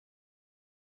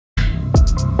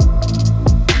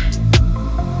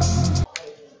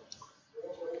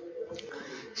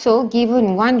So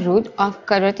given one root of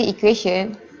quadratic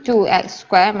equation 2x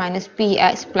squared minus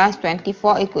px plus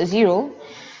 24 equals 0.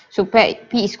 So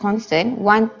p is constant,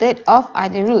 1/3 of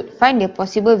other root. Find the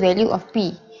possible value of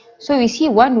p. So we see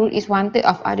one root is 1/3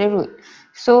 of other root.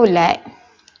 So let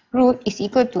root is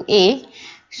equal to a.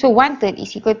 So 1/3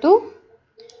 is equal to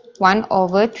 1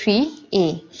 over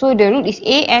 3a. So the root is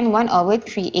a and 1 over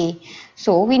 3a.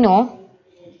 So we know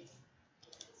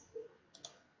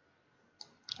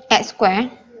x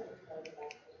squared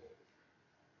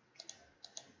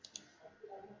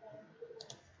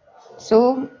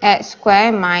x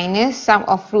squared minus sum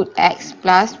of root x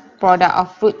plus product of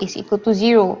root is equal to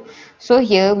 0. So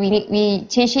here we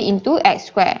change it into x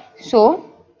squared. So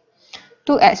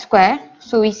 2x squared.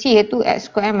 So we see here 2x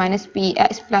squared minus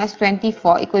px plus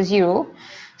 24 equals 0.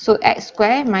 So x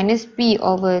squared minus p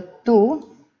over 2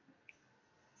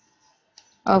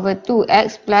 over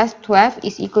 2x plus 12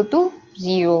 is equal to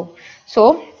 0.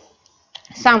 So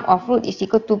sum of root is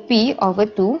equal to p over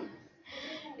 2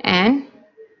 and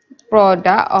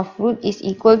product of root is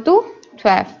equal to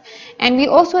 12. And we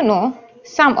also know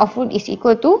sum of root is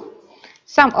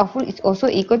also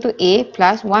equal to a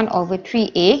plus 1 over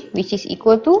 3a, which is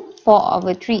equal to 4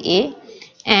 over 3a,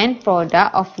 and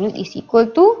product of root is equal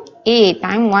to a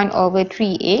times 1 over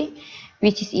 3a,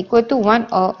 which is equal to 1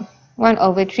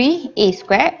 over 3a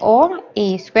squared, or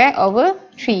a squared over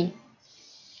 3.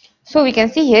 So we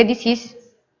can see here this is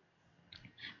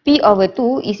p over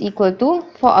 2 is equal to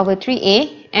 4 over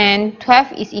 3a and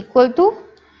 12 is equal to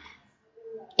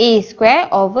a square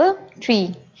over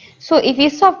 3. So if we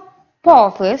solve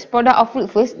first, product of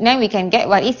root first, then we can get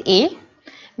what is a,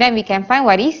 then we can find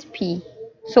what is p.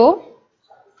 So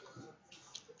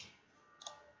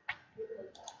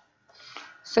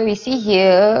we see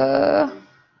here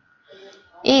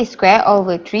a square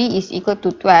over 3 is equal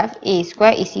to 12. A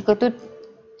square is equal to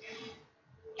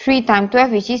 3 times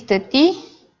 12, which is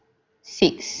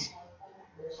 36.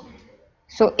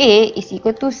 So a is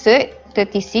equal to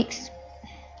 36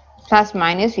 plus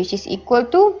minus, which is equal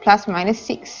to plus minus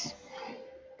 6.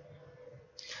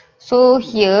 So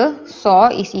here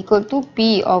SAW is equal to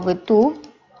p over 2,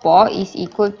 POR is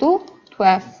equal to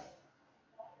 12.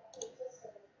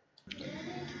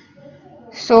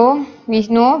 So we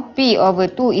know p over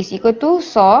 2 is equal to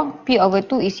SAW, p over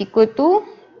 2 is equal to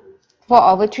 4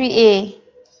 over 3a,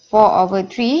 4 over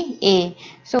 3a.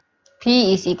 So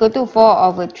p is equal to 4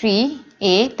 over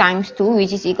 3a times 2,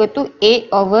 which is equal to 8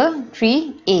 over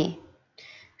 3a.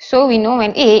 So we know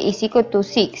when a is equal to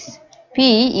 6,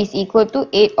 p is equal to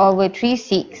 8 over 3,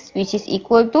 6, which is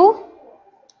equal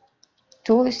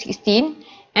to 16.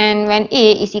 And when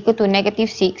a is equal to negative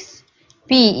 6,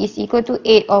 p is equal to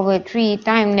 8 over 3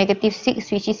 times negative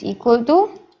 6, which is equal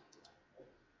to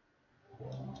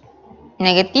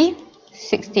negative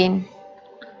 16.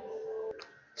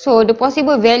 So the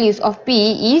possible values of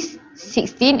p is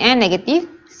 16 and negative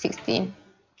 16.